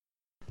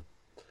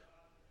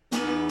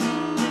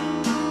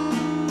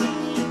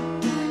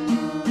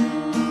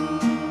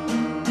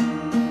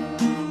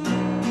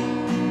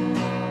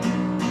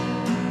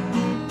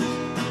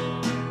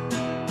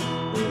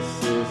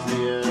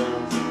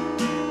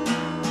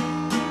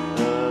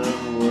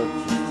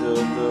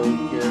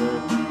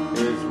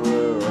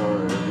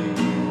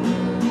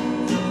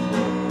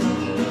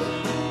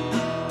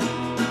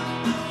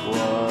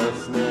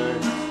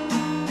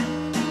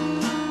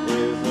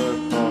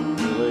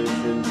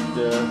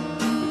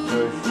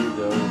'cause you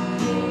don't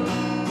care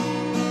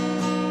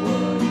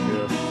what I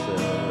just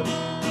said.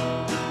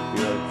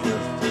 You're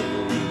just a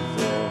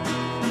loser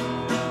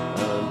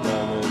and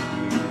an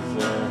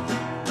abuser,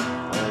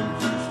 and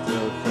you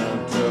still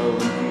can't tell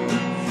the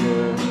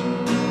future.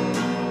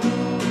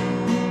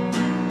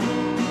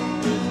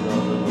 It's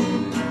not an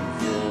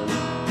illusion,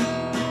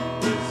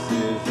 this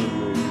is a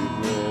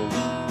movement.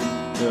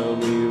 Tell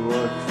me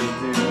what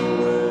you're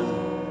doing.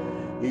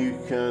 You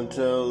can't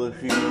tell the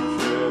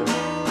future.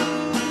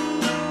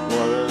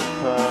 What has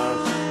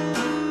passed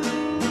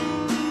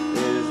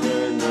is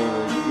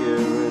another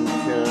given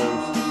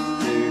chance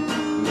to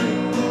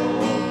make all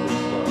of the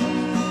past.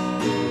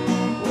 Do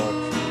what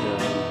you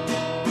can.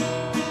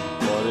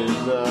 What is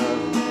that?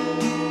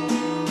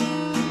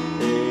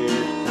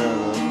 It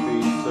cannot be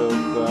so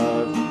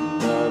bad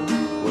that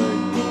when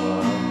you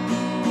are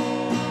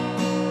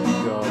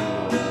gone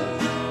mad,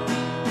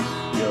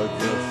 you're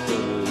just a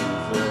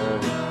loser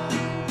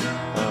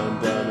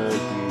and an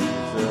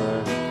abuser,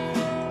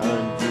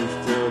 and you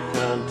still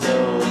can't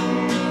tell the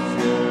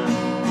future.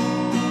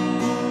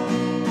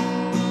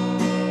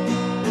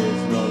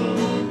 It's not an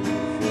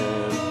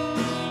illusion,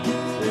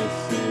 this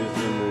is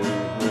a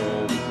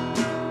movement.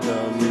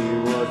 Tell me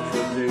what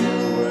you're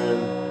doing.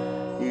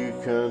 You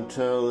can't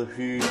tell the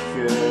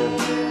future.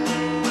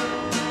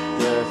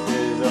 Death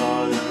is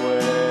on its way.